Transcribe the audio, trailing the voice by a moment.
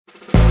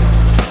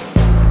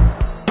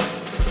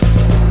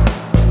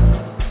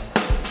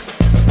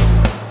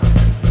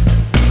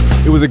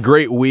was a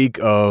great week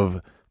of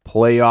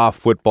playoff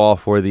football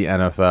for the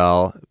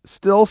NFL.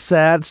 Still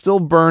sad, still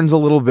burns a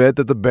little bit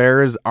that the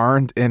Bears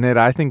aren't in it.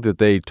 I think that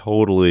they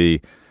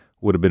totally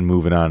would have been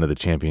moving on to the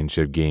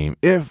championship game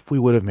if we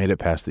would have made it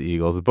past the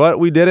Eagles, but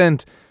we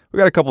didn't. We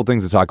got a couple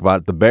things to talk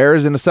about. The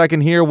Bears in a second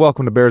here.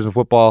 Welcome to Bears in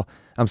Football.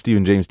 I'm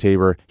Stephen James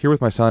Tabor, here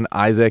with my son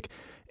Isaac,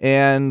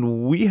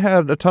 and we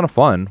had a ton of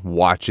fun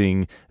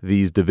watching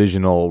these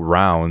divisional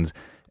rounds.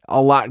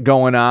 A lot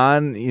going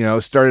on.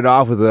 Started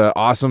off with an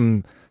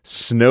awesome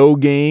snow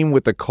game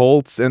with the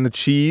Colts and the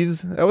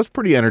Chiefs. That was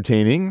pretty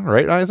entertaining,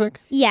 right,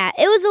 Isaac? Yeah,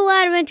 it was a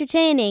lot of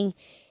entertaining,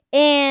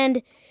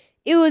 and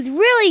it was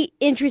really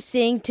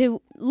interesting to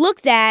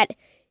look at.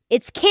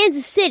 It's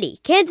Kansas City.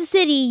 Kansas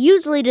City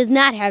usually does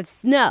not have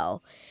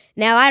snow.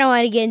 Now, I don't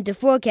want to get into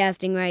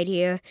forecasting right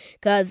here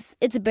because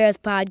it's a Bears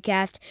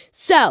podcast.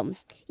 So,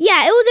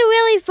 yeah, it was a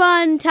really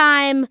fun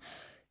time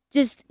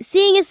just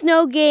seeing a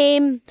snow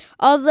game.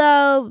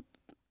 Although,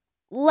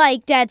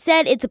 like Dad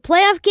said, it's a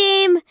playoff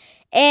game,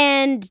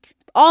 and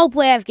all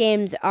playoff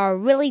games are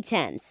really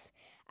tense.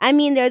 I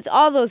mean, there's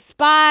all those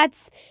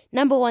spots,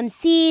 number one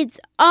seeds,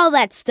 all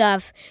that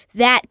stuff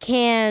that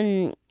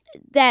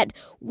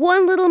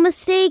one little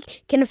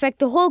mistake can affect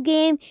the whole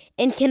game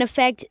and can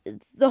affect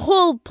the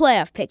whole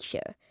playoff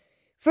picture.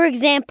 For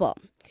example,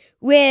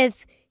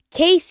 with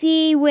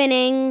KC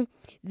winning,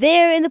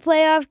 they're in the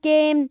playoff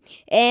game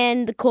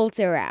and the Colts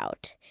are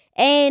out.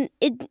 And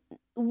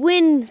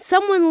when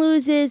someone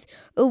loses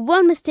or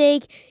one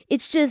mistake,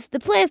 it's just the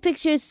playoff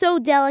picture is so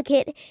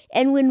delicate,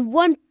 and when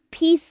one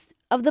piece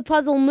of the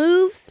puzzle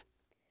moves,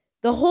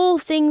 the whole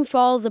thing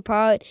falls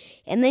apart,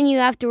 and then you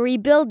have to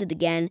rebuild it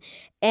again.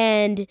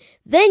 And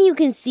then you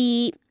can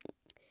see,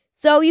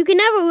 so you can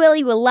never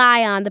really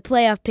rely on the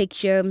playoff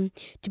picture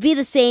to be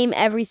the same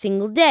every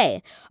single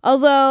day.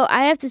 Although,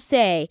 I have to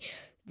say,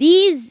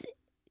 these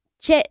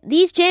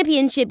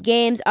championship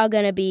games are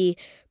going to be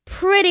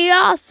pretty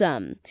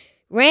awesome.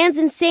 Rams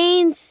and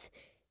Saints,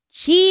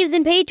 Chiefs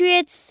and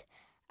Patriots.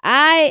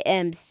 I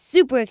am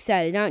super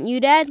excited, aren't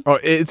you, Dad? Oh,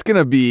 it's going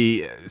to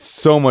be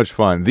so much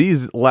fun.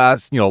 These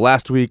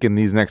last week and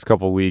these next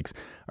couple weeks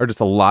are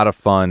just a lot of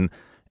fun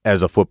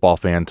as a football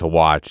fan to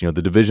watch. The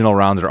divisional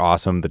rounds are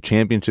awesome. The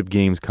championship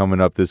games coming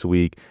up this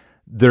week,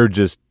 they're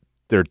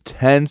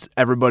tense.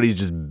 Everybody's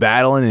just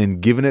battling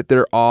and giving it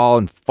their all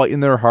and fighting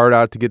their heart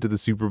out to get to the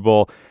Super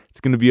Bowl. It's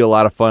going to be a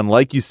lot of fun.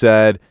 Like you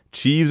said,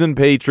 Chiefs and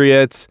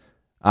Patriots.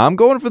 I'm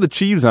going for the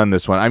Chiefs on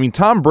this one. I mean,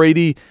 Tom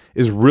Brady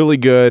is really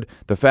good.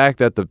 The fact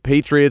that the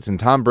Patriots and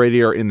Tom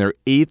Brady are in their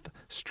 8th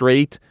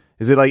straight,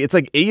 it's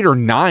like 8 or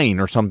 9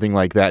 or something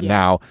like that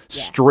now,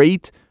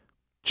 straight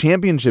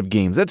championship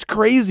games. That's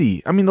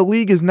crazy. I mean, the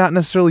league is not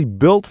necessarily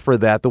built for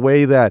that, the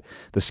way that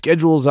the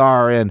schedules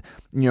are and,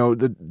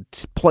 the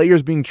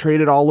players being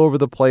traded all over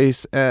the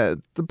place.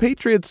 The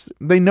Patriots,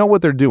 they know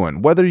what they're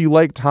doing. Whether you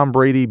like Tom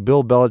Brady,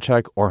 Bill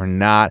Belichick, or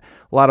not,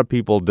 a lot of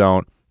people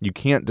don't. You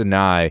can't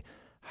deny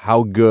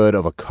how good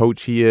of a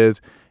coach he is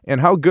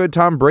and how good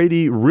Tom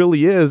Brady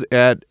really is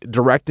at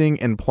directing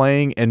and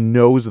playing and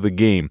knows the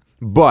game.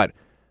 But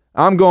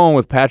I'm going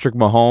with Patrick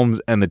Mahomes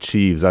and the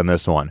Chiefs on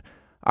this one.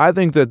 I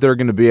think that they're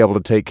going to be able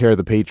to take care of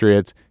the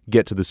Patriots,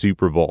 get to the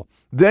Super Bowl.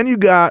 Then you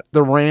got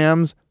the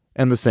Rams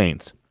and the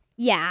Saints.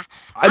 Yeah.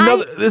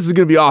 This is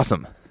going to be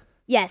awesome.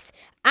 Yes,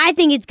 I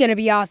think it's going to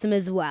be awesome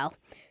as well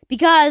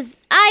because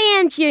I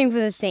am cheering for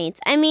the Saints.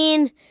 I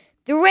mean,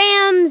 the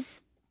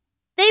Rams,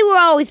 they were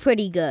always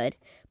pretty good.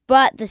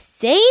 But the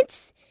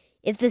Saints,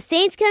 if the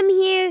Saints come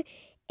here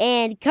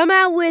and come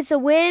out with a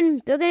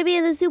win, they're going to be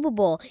in the Super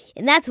Bowl.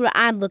 And that's what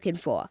I'm looking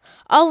for.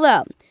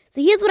 Although,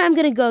 so here's what I'm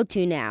going to go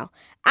to now.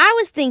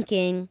 We're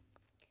thinking,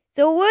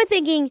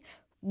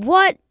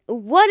 what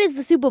is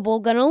the Super Bowl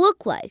going to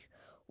look like?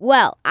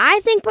 Well, I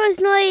think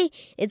personally,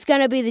 it's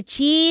going to be the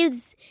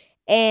Chiefs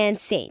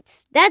and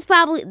Saints.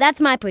 That's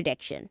my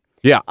prediction.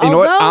 Yeah, you know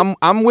what?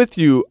 I'm with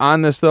you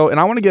on this, though, and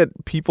I want to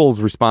get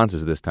people's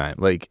responses this time.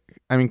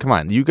 Come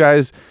on, you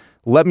guys,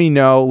 let me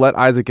know, let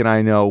Isaac and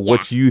I know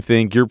what you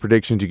think, your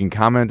predictions. You can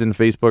comment in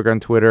Facebook,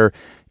 on Twitter,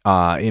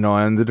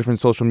 on the different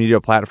social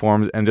media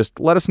platforms, and just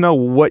let us know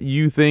what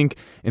you think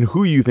and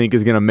who you think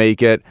is going to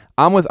make it.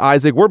 I'm with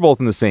Isaac. We're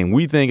both in the same.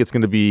 We think it's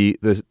going to be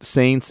the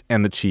Saints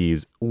and the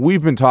Chiefs.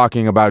 We've been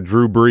talking about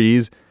Drew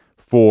Brees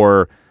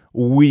for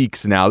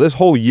weeks now. This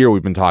whole year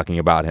we've been talking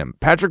about him.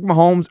 Patrick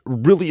Mahomes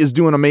really is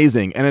doing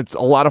amazing, and it's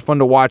a lot of fun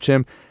to watch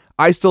him.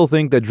 I still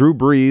think that Drew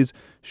Brees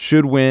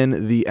should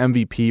win the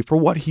MVP for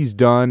what he's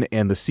done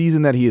and the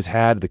season that he has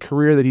had, the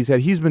career that he's had.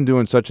 He's been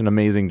doing such an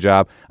amazing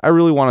job. I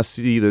really want to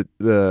see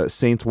the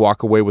Saints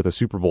walk away with a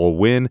Super Bowl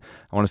win.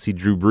 I want to see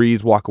Drew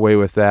Brees walk away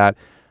with that.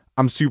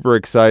 I'm super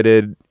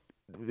excited,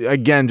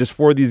 again, just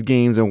for these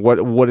games and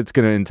what it's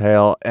going to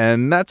entail,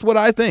 and that's what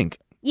I think.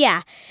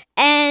 Yeah,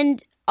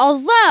 and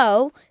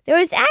although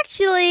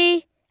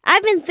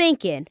I've been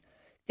thinking,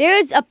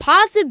 there's a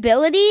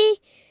possibility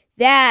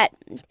that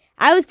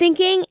I was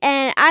thinking,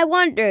 and I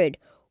wondered,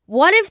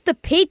 what if the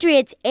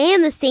Patriots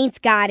and the Saints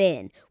got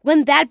in?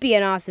 Wouldn't that be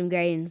an awesome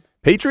game?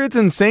 Patriots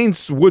and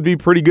Saints would be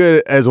pretty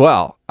good as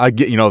well. I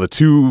get, the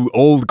two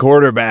old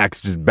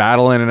quarterbacks just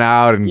battling it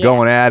out and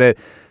going at it.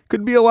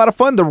 Could be a lot of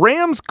fun. The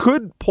Rams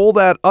could pull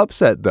that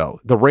upset, though.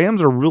 The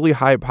Rams are really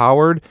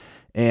high-powered,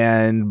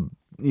 and,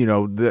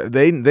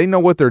 they know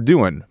what they're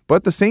doing.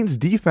 But the Saints'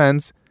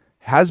 defense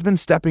has been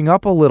stepping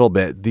up a little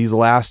bit these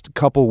last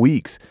couple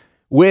weeks,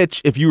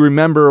 which, if you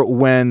remember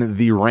when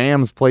the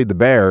Rams played the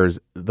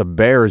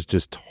Bears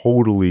just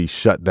totally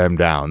shut them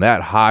down.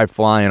 That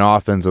high-flying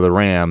offense of the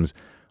Rams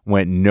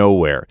went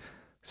nowhere.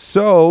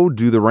 So,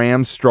 do the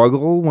Rams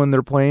struggle when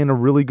they're playing a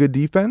really good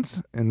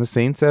defense? And the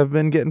Saints have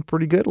been getting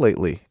pretty good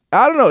lately.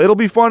 I don't know. It'll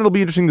be fun. It'll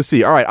be interesting to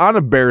see. All right, on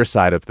the Bears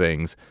side of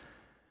things,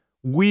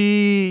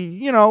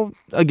 we,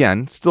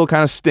 again, still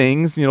kind of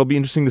stings. It'll be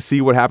interesting to see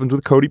what happens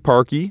with Cody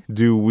Parkey.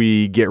 Do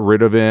we get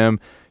rid of him?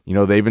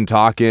 They've been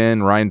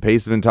talking, Ryan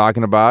Pace has been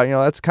talking about,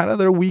 that's kind of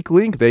their weak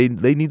link. They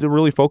need to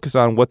really focus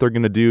on what they're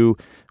going to do,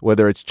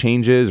 whether it's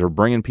changes or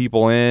bringing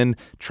people in,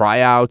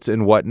 tryouts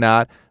and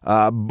whatnot.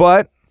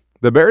 But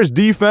the Bears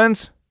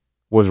defense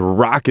was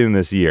rocking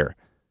this year.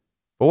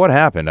 But what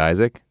happened,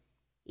 Isaac?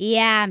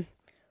 Yeah,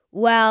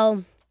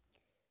 well,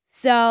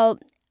 so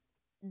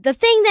the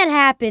thing that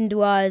happened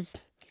was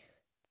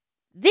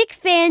Vic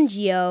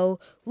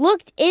Fangio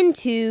looked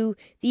into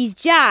these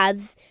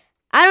jobs.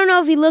 I don't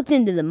know if he looked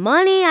into the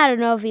money. I don't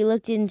know if he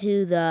looked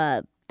into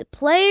the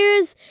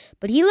players,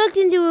 but he looked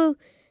into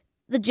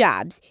the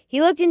jobs. He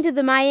looked into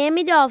the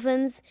Miami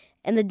Dolphins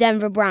and the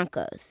Denver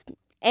Broncos.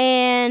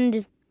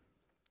 And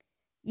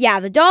yeah,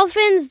 the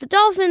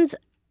Dolphins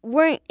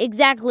weren't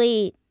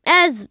exactly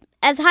as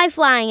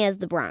high-flying as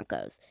the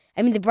Broncos.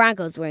 I mean, the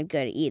Broncos weren't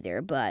good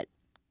either, but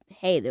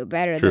hey, they're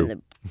better than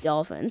the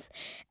Dolphins.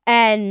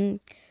 And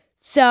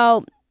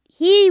so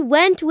he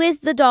went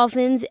with the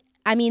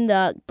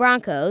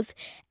Broncos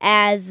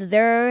as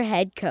their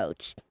head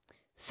coach.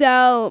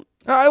 So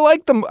I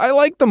like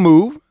the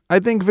move. I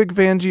think Vic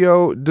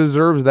Fangio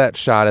deserves that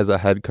shot as a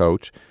head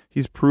coach.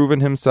 He's proven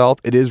himself.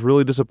 It is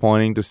really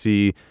disappointing to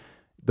see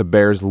the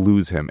Bears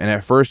lose him. And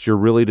at first you're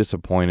really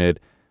disappointed.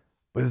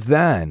 But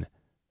then,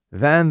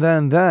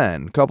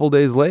 a couple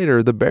days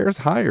later, the Bears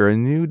hire a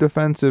new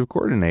defensive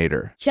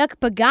coordinator, Chuck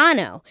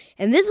Pagano.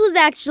 And this was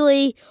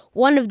actually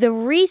one of the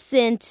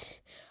recent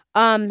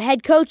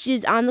head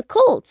coaches on the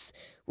Colts,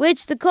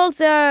 which the Colts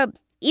are,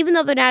 even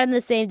though they're not in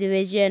the same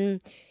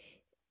division,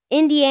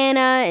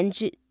 Indiana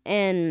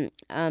and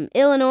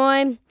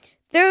Illinois,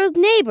 they're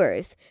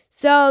neighbors.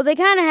 So they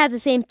kind of have the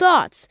same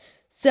thoughts.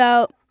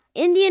 So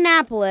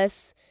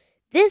Indianapolis,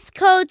 this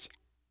coach,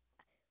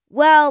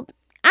 well,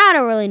 I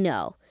don't really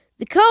know.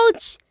 The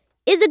coach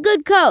is a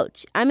good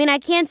coach. I mean, I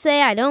can't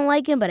say I don't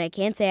like him, but I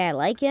can't say I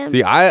like him.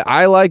 See,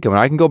 I like him, and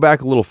I can go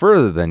back a little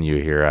further than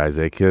you here,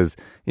 Isaac, because,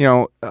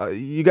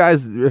 you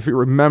guys, if you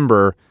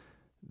remember,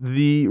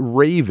 the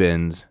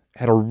Ravens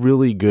had a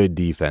really good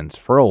defense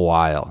for a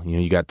while.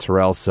 You got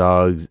Terrell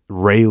Suggs,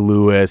 Ray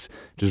Lewis,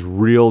 just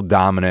real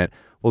dominant.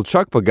 Well,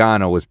 Chuck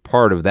Pagano was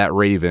part of that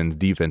Ravens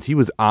defense. He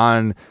was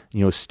on,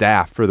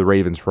 staff for the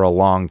Ravens for a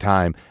long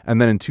time.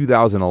 And then in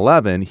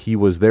 2011, he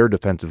was their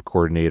defensive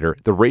coordinator.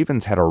 The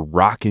Ravens had a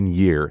rocking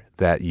year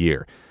that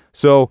year.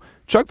 So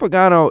Chuck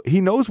Pagano, he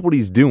knows what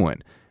he's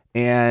doing.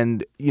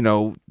 And,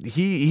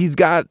 he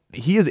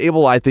is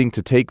able, I think,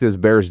 to take this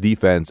Bears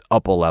defense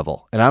up a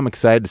level. And I'm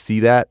excited to see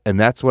that. And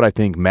that's what I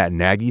think Matt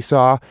Nagy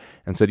saw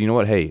and said, you know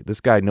what, hey, this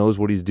guy knows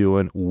what he's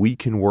doing. We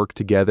can work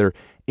together.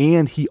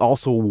 And he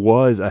also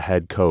was a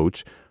head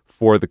coach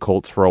for the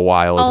Colts for a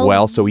while as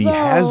well. So he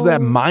has that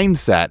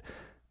mindset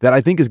that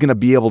I think is going to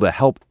be able to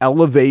help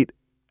elevate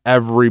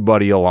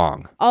everybody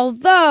along.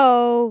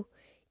 Although,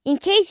 in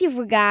case you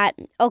forgot,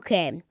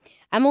 okay,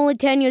 I'm only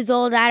 10 years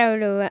old. I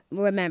don't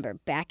remember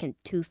back in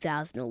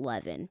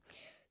 2011.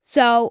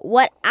 So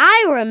what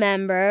I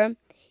remember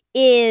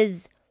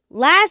is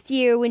last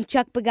year when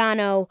Chuck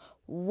Pagano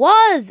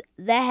was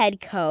the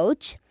head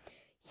coach,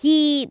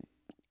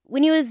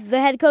 when he was the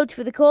head coach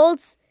for the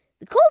Colts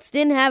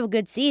didn't have a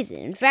good season.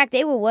 In fact,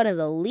 they were one of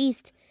the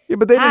least. Yeah,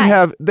 but they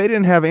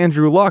didn't have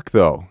Andrew Luck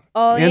though.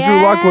 Oh,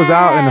 Andrew Luck was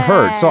out and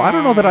hurt. So I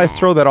don't know that I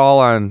throw that all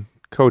on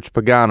Coach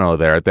Pagano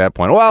there at that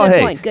point. Well,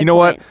 good point.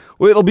 What?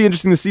 Well, it'll be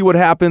interesting to see what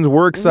happens.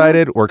 We're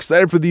excited. Mm-hmm. We're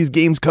excited for these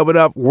games coming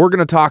up. We're going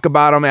to talk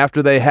about them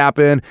after they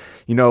happen.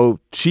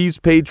 Chiefs,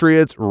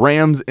 Patriots,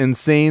 Rams, and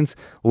Saints.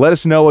 Let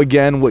us know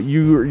again what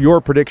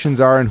your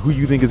predictions are and who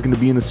you think is going to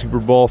be in the Super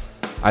Bowl.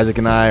 Isaac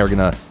and I are going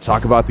to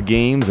talk about the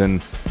games,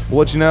 and we'll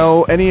let you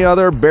know any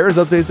other Bears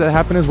updates that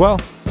happen as well.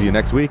 See you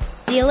next week.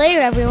 See you later,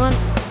 everyone.